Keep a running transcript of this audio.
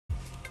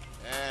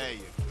There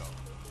you go.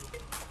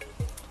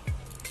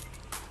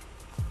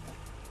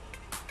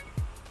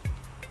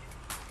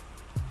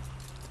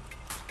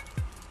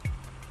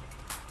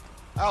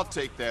 I'll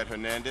take that,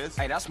 Hernandez.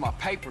 Hey, that's my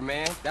paper,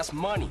 man. That's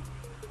money.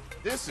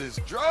 This is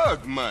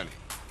drug money.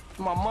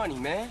 My money,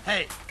 man.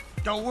 Hey,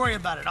 don't worry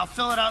about it. I'll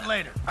fill it out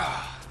later.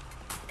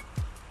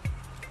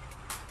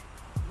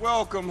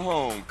 Welcome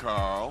home,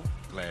 Carl.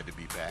 Glad to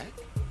be back.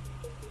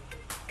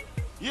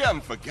 You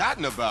haven't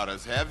forgotten about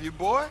us, have you,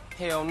 boy?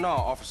 Hell no,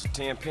 Officer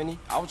Tenpenny.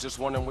 I was just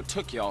wondering what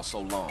took y'all so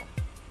long.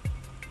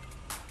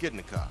 Get in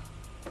the car.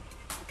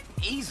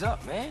 Ease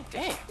up, man.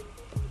 Damn.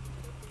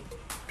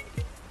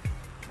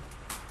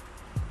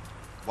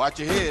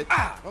 Watch your head.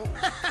 Ah! Oh,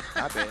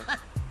 my bad.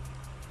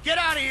 Get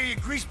out of here, you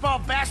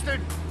greaseball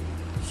bastard!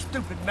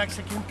 Stupid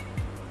Mexican.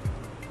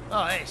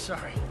 Oh, hey,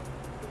 sorry.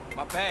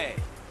 My bag.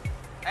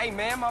 Hey,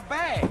 man, my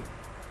bag.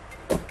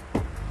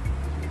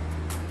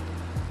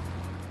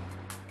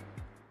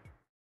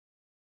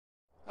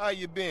 How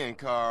you been,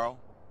 Carl?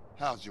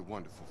 How's your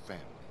wonderful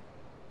family?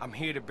 I'm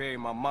here to bury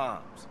my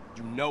moms.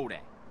 You know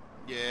that.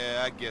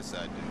 Yeah, I guess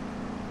I do.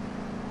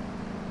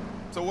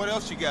 So what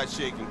else you got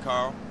shaking,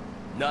 Carl?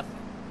 Nothing.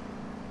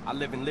 I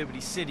live in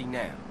Liberty City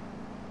now.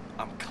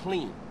 I'm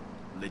clean.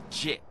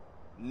 Legit.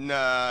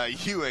 Nah,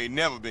 you ain't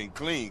never been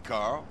clean,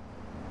 Carl.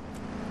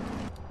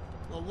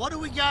 Well, what do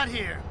we got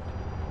here?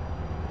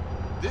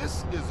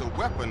 This is a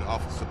weapon,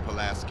 Officer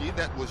Pulaski,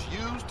 that was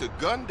used to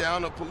gun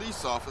down a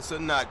police officer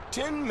not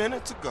 10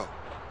 minutes ago.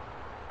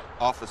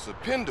 Officer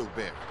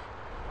Pendlebury.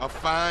 A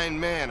fine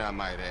man, I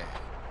might add.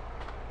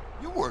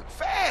 You work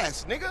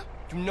fast, nigga.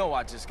 You know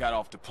I just got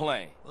off the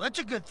plane. Well, that's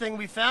a good thing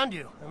we found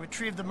you and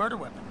retrieved the murder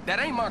weapon. That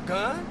ain't my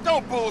gun.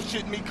 Don't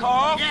bullshit me,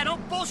 Carl. Yeah,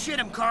 don't bullshit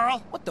him,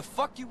 Carl. What the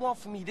fuck you want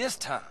from me this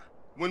time?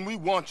 When we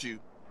want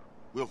you,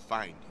 we'll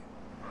find you.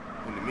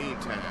 In the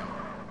meantime,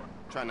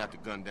 try not to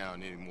gun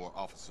down any more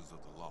officers of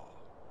the law.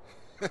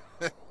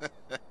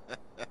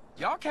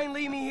 Y'all can't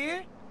leave me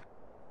here.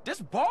 This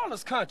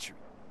baller's country.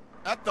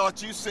 I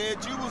thought you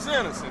said you was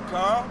innocent,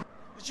 Carl.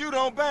 But you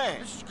don't bang.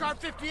 This is car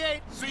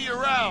 58. See you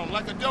around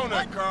like a donut,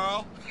 What?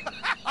 Carl.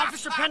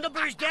 Officer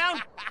Pendlebury's down.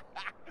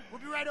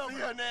 We'll be right over. See,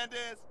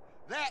 Hernandez?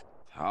 That...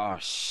 Oh,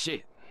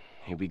 shit.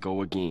 Here we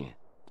go again.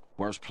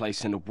 Worst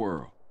place in the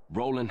world.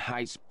 Rolling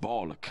Heights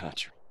baller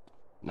country.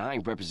 Now, I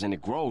ain't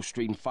represented Grove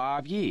Street in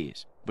 5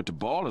 years, but the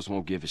ballers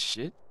won't give a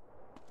shit.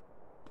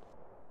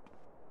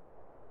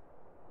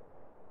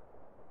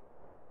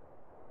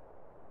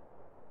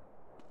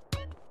 I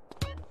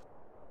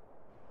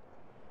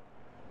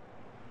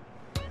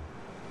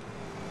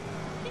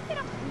think that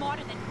I'm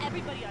smarter than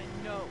everybody I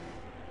know.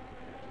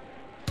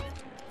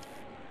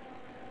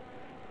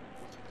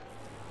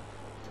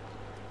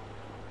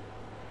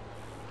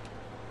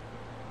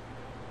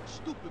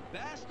 Stupid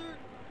bastard!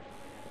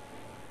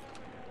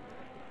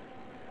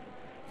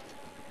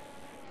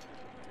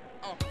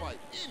 I'll fight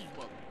any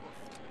motherfucker.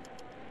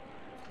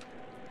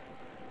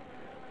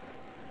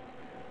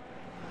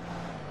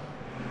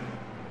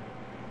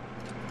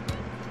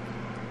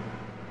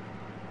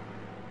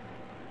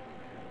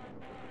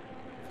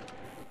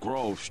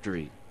 Grove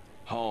Street.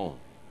 Home.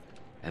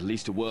 At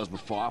least it was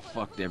before I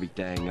fucked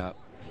everything up.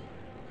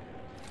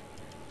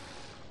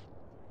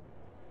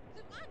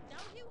 Do I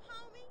know you,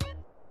 homie?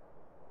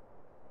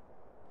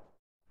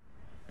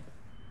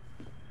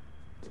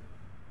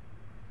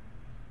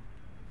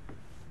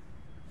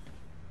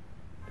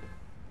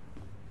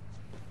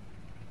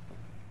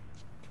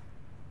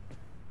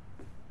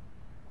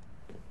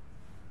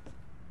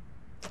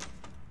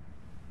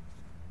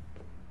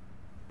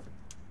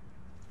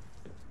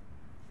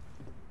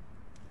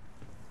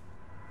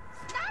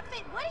 Stop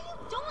it! What are you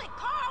doing,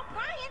 Carl?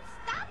 Brian,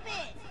 stop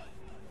it!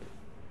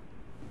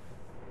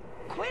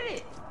 Quit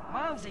it!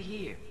 Moms are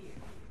here.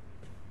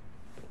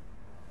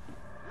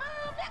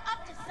 Mom, they're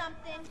up to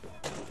something.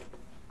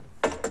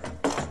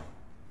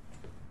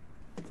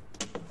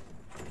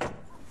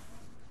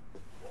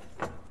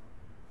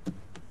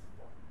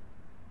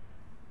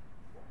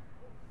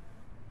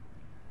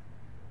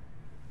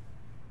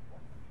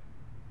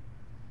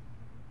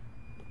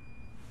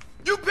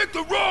 You picked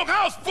the wrong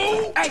house,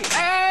 fool! Hey, hey,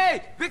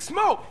 hey! Big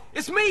Smoke!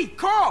 It's me,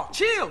 Carl!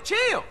 Chill,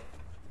 chill!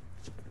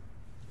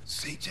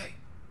 CJ?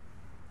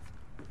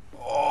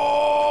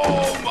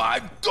 Oh,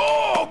 my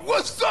dog!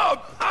 What's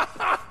up?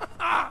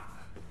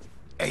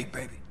 Hey,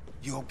 baby,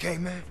 you okay,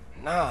 man?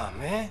 Nah,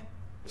 man.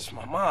 It's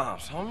my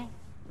mom's, homie.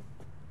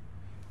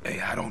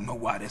 Hey, I don't know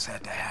why this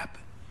had to happen,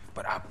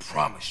 but I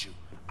promise you,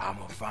 I'm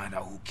gonna find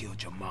out who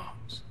killed your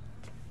moms.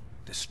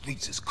 The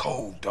streets is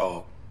cold,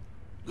 dog.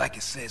 Like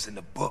it says in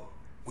the book,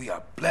 we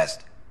are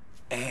blessed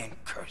and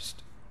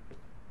cursed.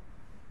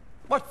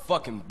 What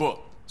fucking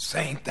book?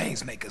 Same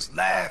things make us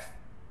laugh,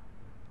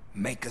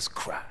 make us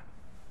cry.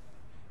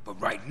 But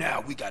right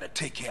now, we gotta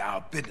take care of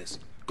our business.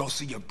 Go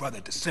see your brother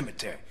at the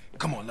cemetery.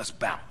 Come on, let's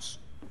bounce.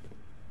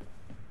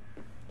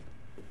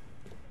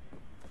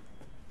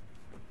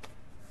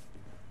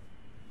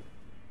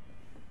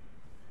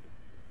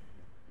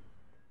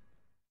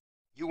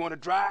 You wanna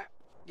drive?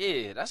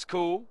 Yeah, that's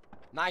cool.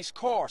 Nice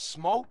car,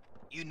 Smoke.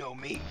 You know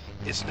me.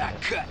 It's not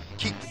cut.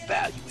 Keep the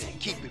value in.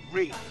 Keep it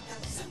real.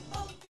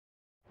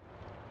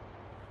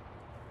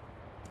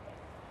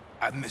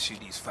 I've missed you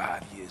these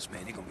 5 years,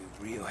 man. They're gonna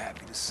be real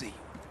happy to see you.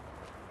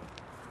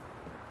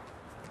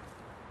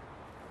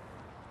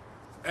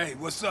 Hey,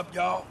 what's up,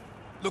 y'all?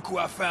 Look who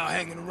I found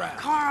hanging around.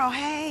 Carl,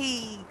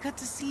 hey, good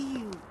to see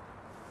you.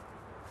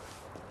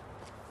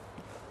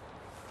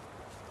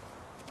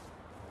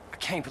 I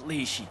can't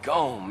believe she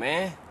gone,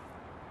 man.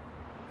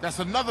 That's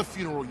another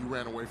funeral you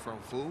ran away from,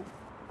 fool.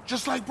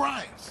 Just like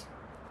Brian's.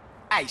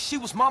 Hey, she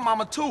was my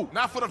mama too.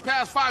 Not for the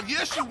past 5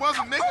 years she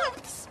wasn't,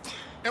 nigga.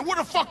 And where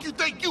the fuck you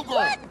think you going?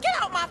 What? Get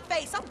out my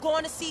face. I'm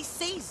going to see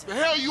Caesar. The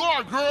hell you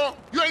are, girl.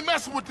 You ain't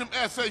messing with them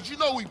essays. You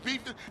know we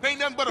beefed it. They ain't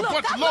nothing but a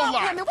bunch of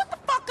lowlife. Women. What the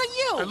fuck are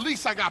you? At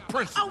least I got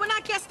principles. Oh, and I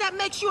guess that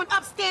makes you an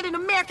upstanding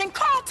American.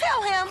 Carl,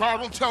 tell him. Carl,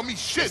 don't tell me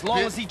shit, As long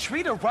bitch. as he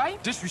treat her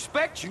right,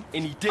 disrespect you,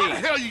 and he How the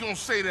did. hell you gonna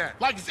say that?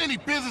 Like it's any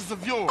business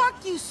of yours.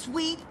 Fuck you,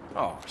 sweet.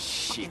 Oh,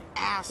 shit.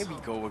 Asshole. Here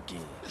we go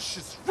again. This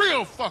shit's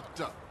real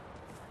fucked up.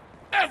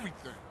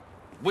 Everything.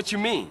 What you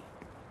mean?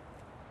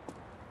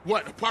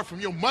 What, apart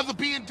from your mother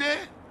being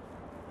dead?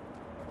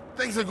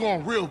 Things are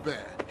going real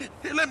bad.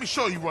 Here, let me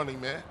show you Running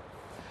Man.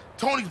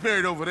 Tony's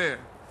buried over there.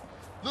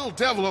 Little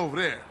devil over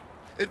there.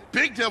 And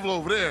big devil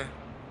over there.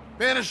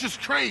 Man, it's just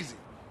crazy.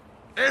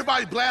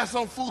 Everybody blasts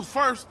on fools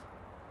first,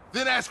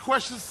 then ask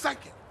questions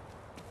second.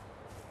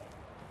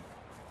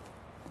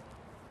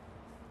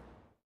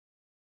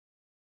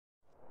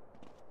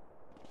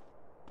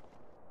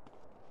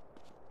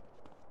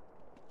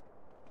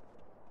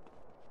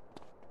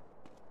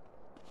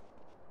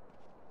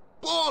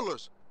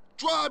 Ballers!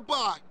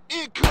 Drive-by!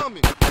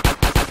 Incoming!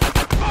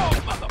 Oh,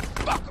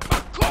 motherfucker, my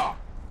car!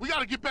 We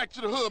gotta get back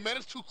to the hood, man.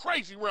 It's too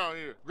crazy around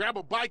here. Grab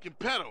a bike and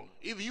pedal.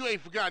 Either you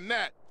ain't forgotten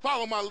that.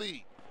 Follow my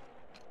lead.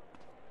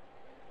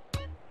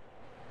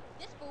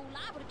 This fool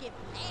liable to get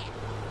mad.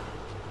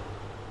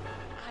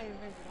 I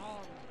remember all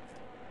of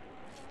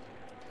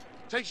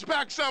Takes you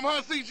back some,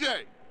 huh,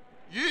 CJ?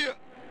 Yeah.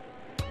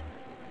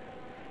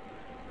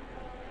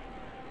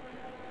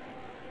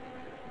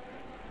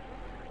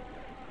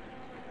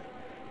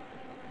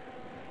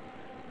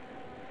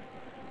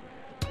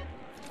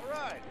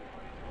 right.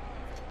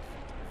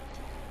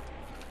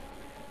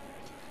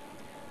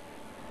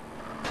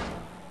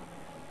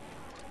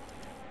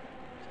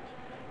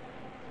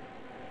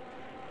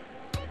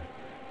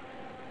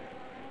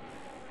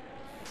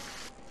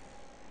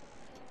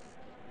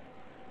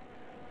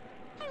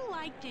 I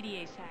like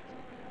Didier sax.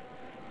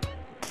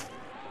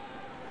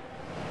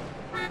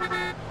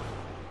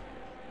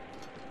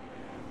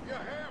 You're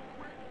half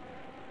quick.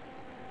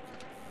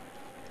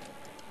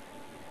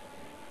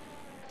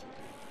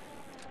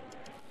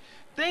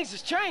 Things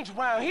has changed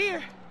around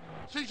here.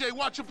 CJ,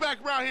 watch your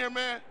back around here,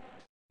 man.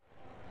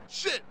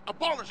 Shit, a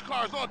baller's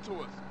car's onto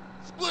us.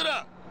 Split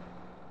up.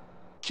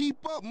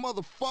 Keep up,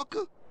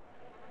 motherfucker.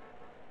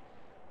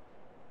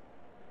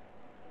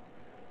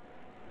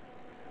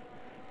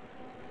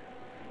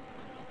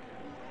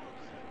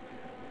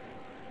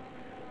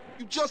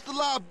 You just a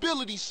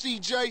liability,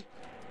 CJ.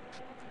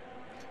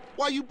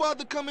 Why you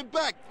bother coming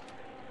back?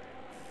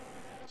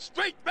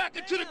 Straight back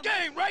into the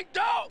game, right,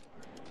 dog?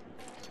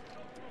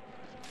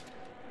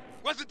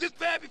 Was it this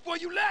bad before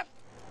you left?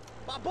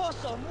 My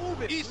boss are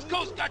moving. East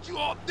Coast got you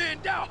all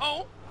thinned out,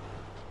 home.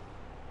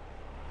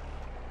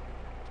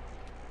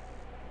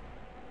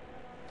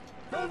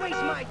 Don't waste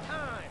my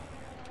time.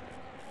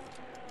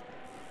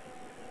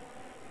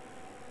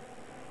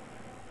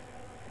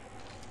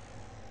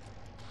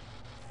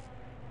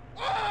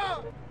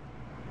 Ah!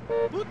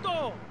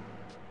 Puto!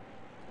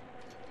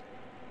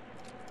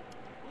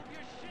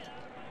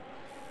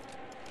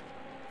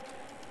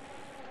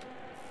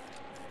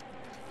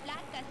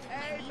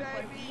 Hey,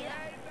 baby.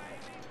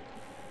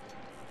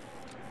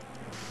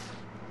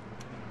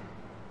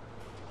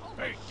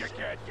 Hey,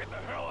 dickhead, get the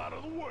hell out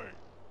of the way.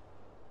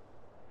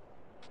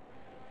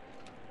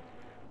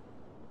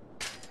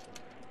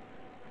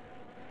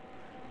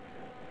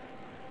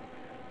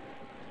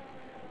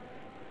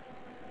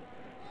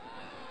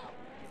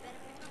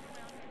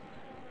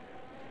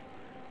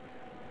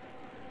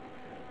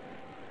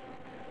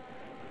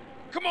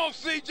 Come on,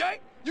 CJ.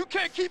 You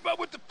can't keep up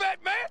with the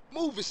fat man.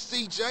 Move it,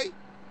 CJ.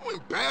 You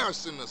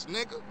embarrassing us,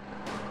 nigga.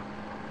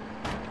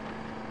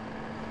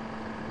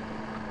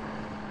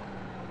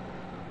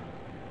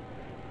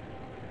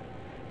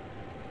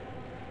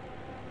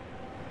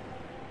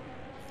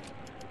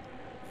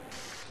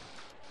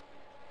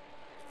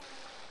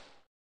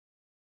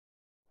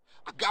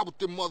 I got with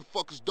them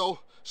motherfuckers, though.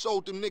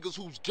 Showed them niggas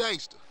who's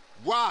gangster.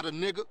 Rider,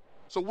 nigga.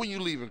 So when you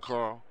leaving,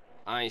 Carl?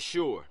 I ain't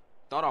sure.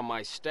 Thought I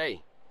might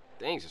stay.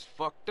 Things is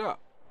fucked up.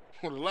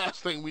 Well, the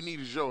last thing we need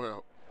is your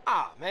help.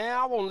 Ah, man,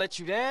 I won't let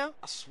you down.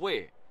 I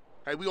swear.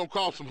 Hey, we gonna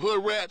call some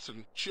hood rats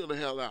and chill the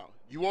hell out.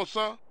 You want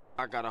some?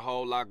 I got a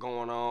whole lot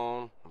going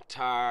on. I'm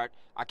tired.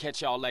 I'll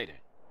catch y'all later.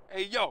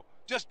 Hey, yo,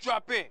 just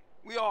drop in.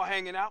 We all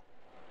hanging out.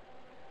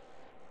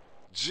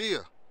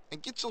 Gia,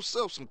 and get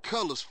yourself some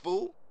colors,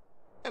 fool.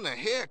 And a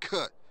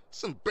haircut.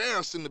 It's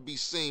embarrassing to be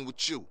seen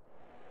with you.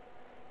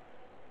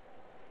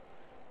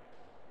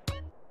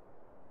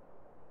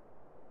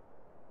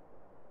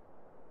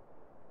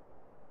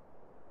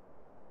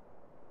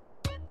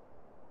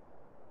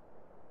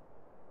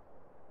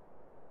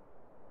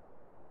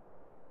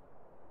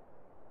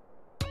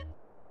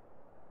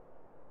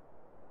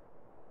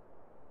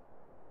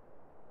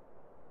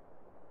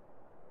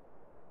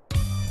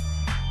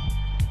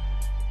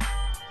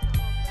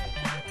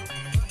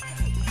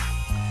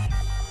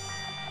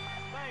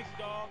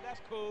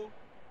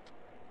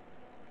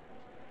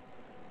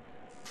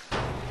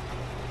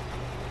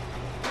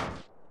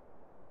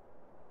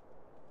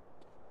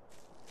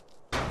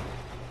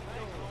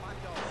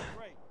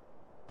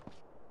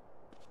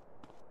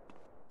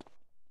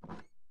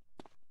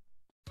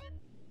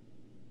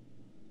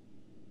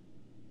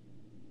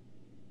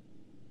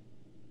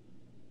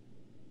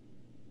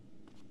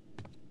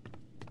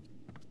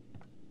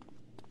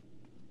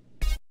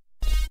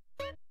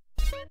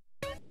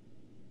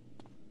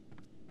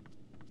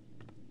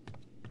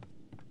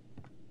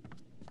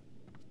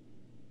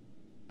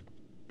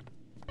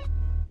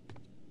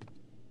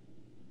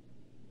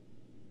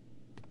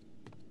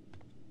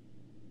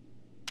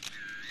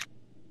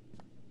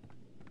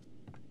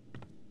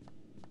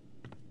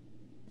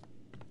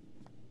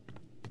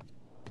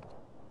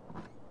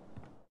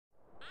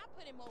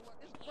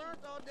 It's burnt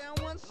all down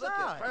one side. Look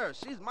at her.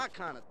 She's my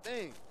kind of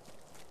thing.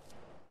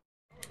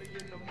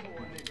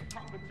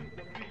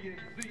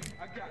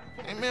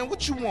 Hey, man,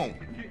 what you want?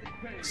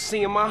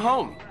 Seeing my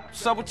homie.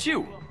 What's up with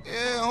you?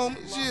 Yeah, homie.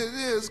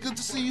 Yeah, it's good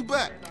to see you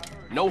back.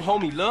 No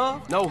homie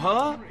love? No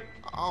hug?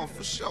 Oh,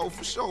 for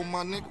sure,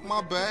 my nigga.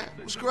 My bad.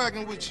 What's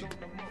cracking with you?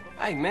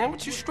 Hey, man,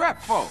 what you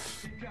strapped for?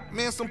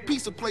 Man, some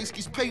pizza place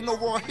keeps paying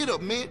over our hit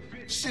up, man.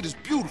 Shit is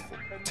beautiful.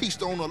 Teach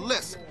the owner a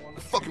lesson.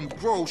 The fucking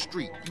Grove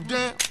Street. You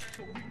down?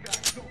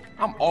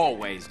 I'm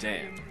always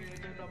down.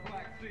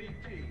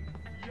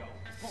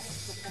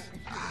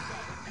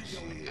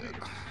 Yeah.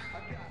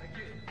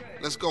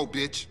 Let's go,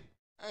 bitch.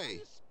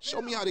 Hey,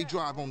 show me how they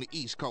drive on the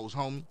East Coast,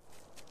 homie.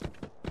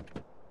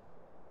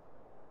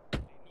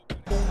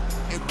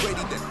 And ready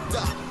to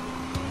die.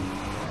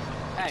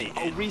 Hey,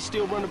 O'Reese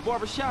still run the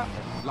barbershop?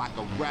 Like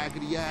a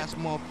raggedy-ass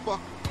motherfucker.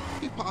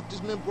 He popped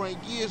his membrane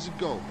years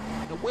ago.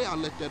 The way I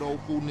let that old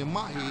fool in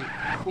my head.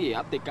 Yeah,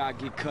 I think I'll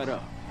get cut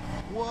up.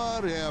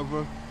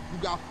 Whatever. You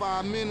got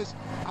 5 minutes,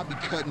 I'll be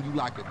cutting you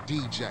like a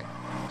DJ.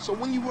 So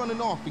when you running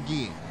off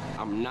again?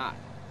 I'm not.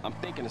 I'm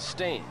thinking of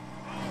staying.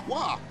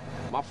 Why?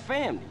 My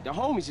family, the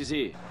homies is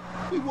here.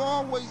 We were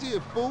always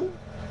here, fool.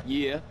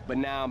 Yeah, but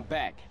now I'm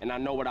back, and I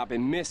know what I've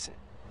been missing.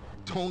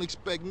 Don't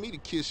expect me to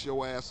kiss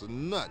your ass or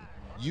nothing.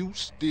 You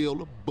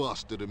still a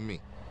buster to me.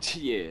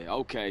 Yeah,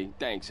 okay.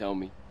 Thanks,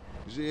 homie.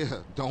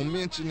 Yeah, don't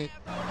mention it.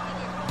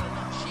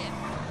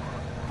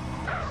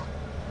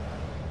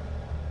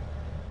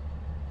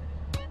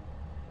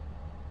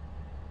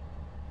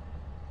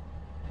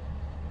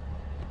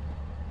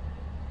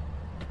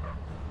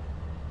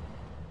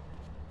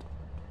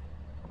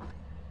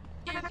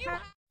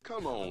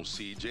 Come on,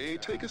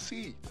 CJ, take a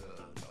seat.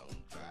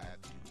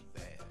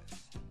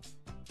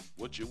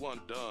 What you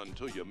want done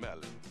to your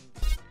melon?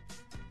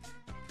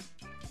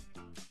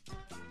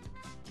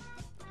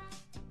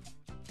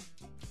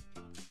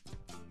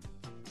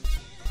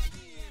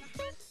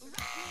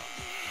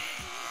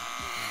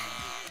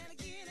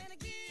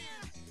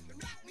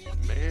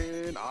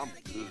 Man, I'm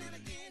good.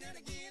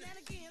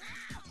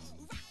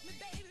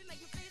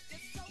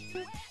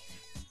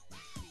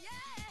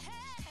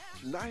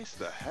 Nice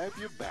to have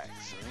you back,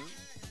 son.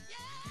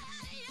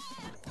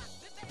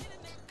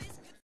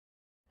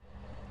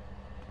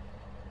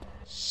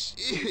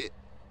 Shit,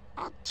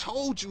 I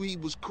told you he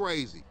was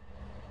crazy.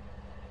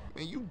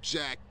 Man, you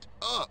jacked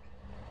up.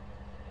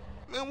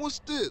 Man, what's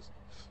this?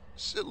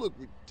 Shit look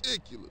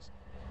ridiculous.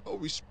 No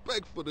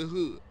respect for the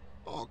hood.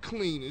 All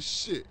clean as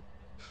shit.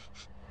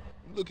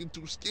 You looking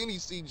too skinny,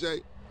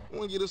 CJ. I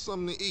wanna get us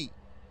something to eat.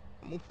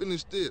 I'm gonna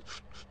finish this,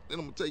 then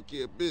I'm gonna take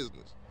care of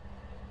business.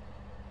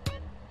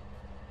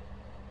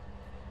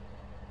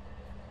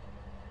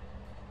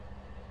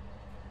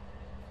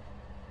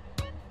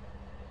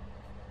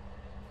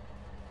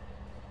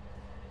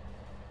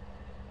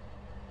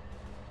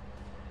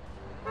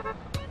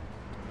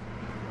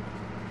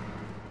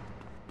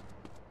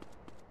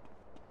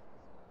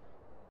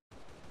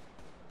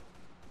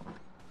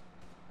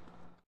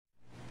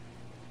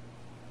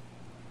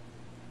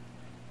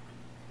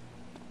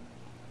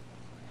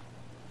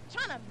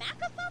 Trying to mac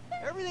or something?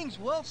 Everything's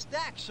well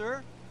stacked,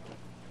 sir.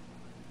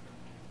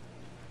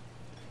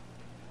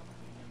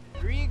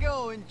 Here you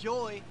go,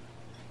 enjoy.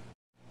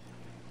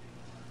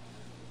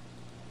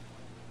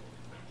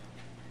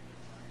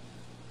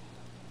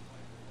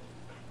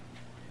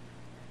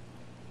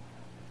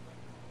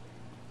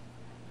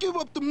 Give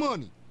up the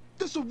money.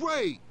 This a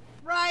raid.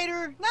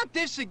 Ryder, not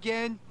this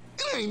again.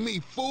 It ain't me,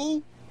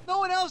 fool. No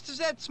one else is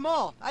that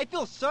small. I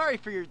feel sorry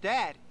for your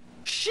dad.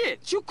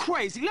 Shit, you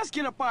crazy. Let's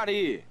get up out of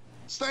here.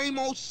 Same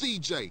old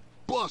CJ.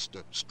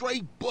 Buster.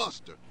 Straight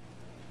Buster.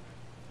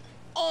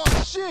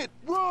 Oh, shit.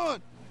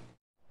 Run.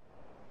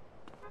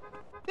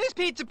 This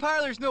pizza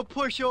parlor's no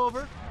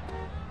pushover.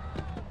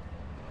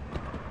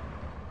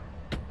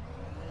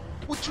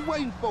 What you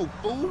waiting for,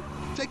 fool?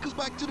 Take us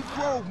back to the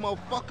Grove,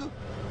 motherfucker.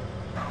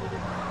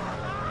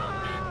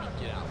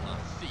 Get out my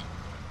seat.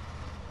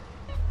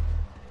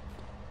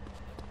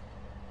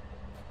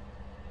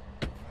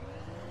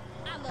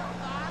 I love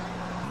violence.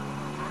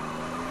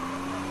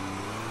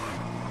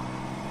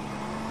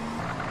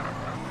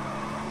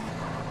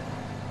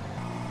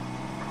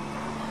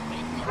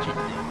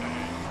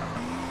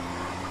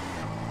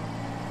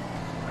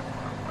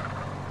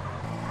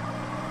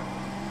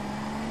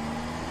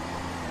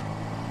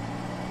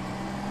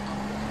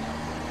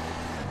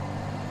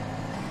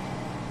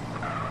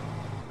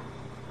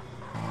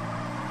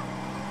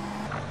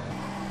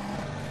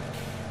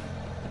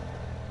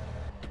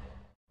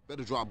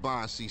 Better drop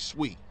by and see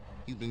Sweet.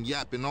 He's been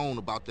yapping on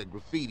about that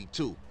graffiti,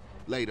 too.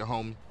 Later,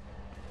 homie.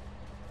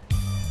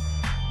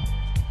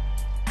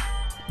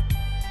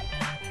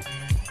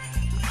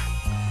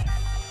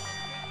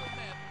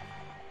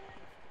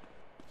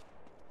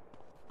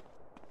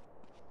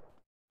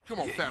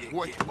 Come on, fat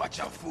boy. Yeah. Watch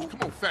out, fool.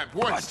 Come on, fat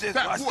boy. Watch this,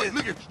 fat watch boy, this.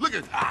 look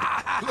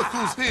at. Look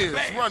who's here.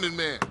 It's Bam. Running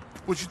Man.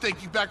 What, you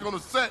think you back on the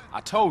set? I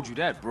told you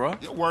that,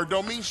 bruh. Your word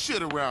don't mean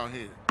shit around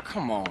here.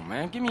 Come on,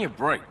 man. Give me a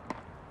break.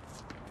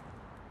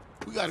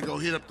 We gotta go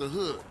hit up the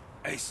hood.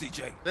 Hey,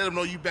 CJ. Let them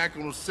know you back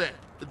on the set.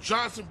 The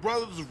Johnson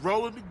brothers is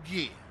rolling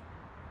again.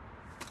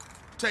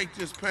 Take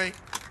this paint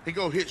and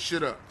go hit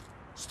shit up.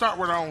 Start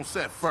with our own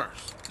set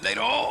first.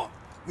 Later on,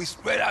 we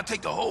spread out,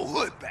 take the whole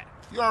hood back.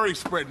 You already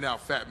spreading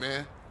out, fat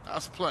man.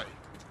 Let's play.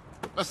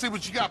 Let's see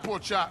what you got,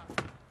 pork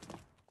chop.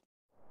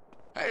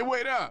 Hey,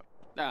 wait up.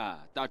 Ah,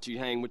 thought you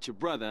hang with your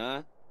brother,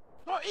 huh?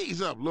 Oh,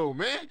 ease up, little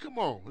man. Come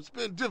on, it's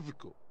been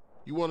difficult.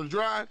 You want to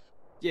drive?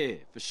 Yeah,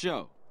 for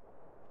sure.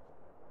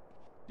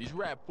 These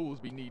rap fools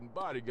be needing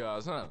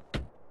bodyguards, huh?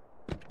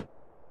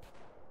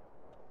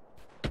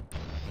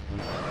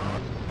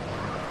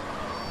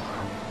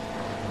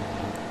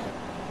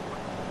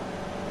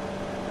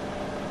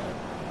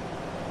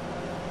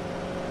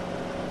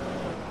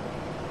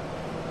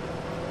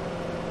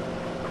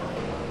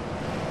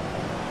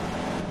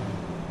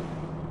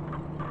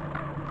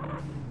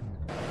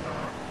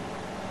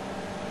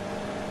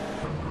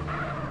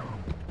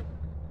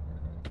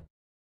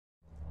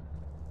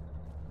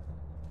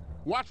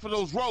 Watch for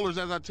those rollers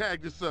as I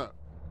tag this up.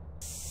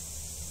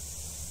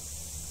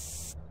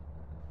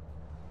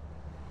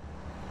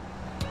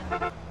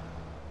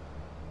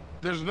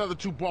 There's another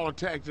 2 baller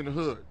tags in the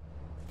hood.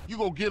 You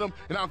go get them,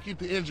 and I'll keep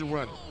the engine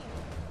running.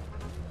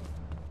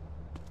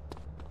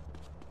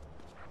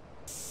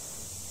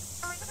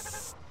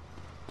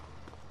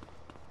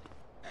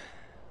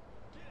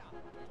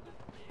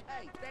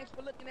 Hey, thanks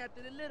for looking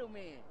after the little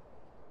man.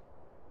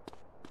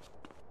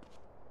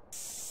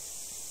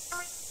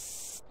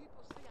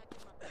 People see I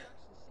get my production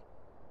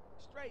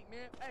straight,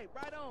 man. Hey,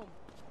 right on.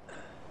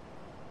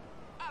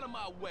 Out of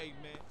my way,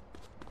 man.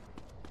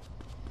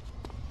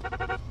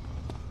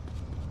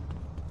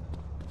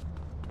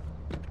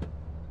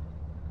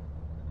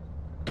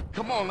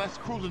 Come on, let's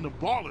cruise into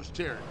ballers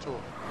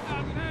territory.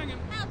 How's it hanging?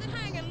 How's it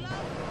hanging, love?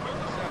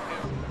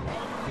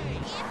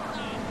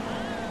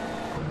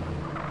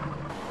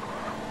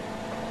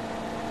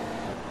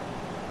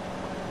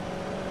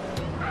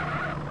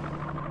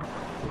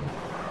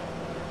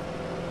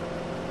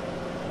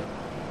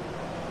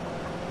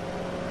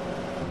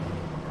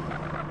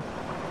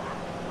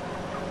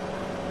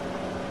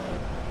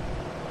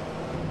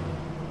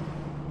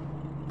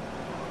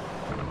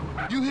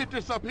 You hit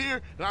this up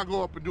here, and I'll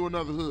go up and do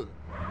another hood.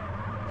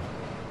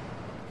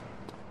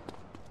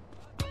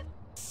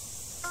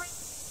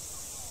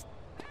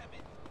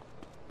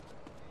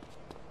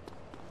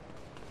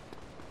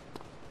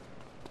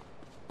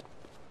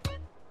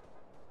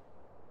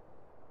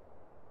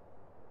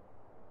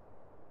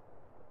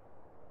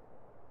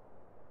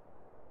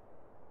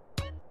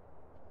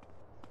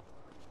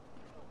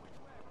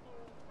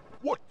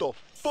 What the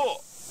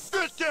fuck?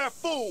 Get that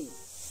fool!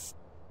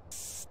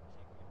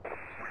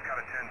 We've got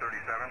a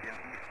 1037 in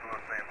East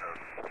Los Santos.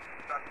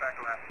 Suspect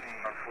last seen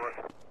on foot.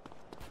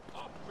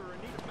 Officer, I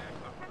need a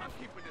backup. I'm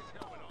keeping this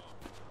helmet on.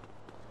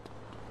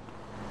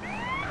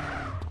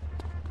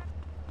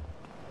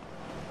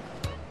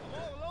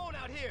 Hold on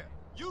out here.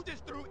 You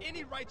just threw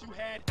any rights you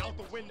had out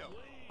the window.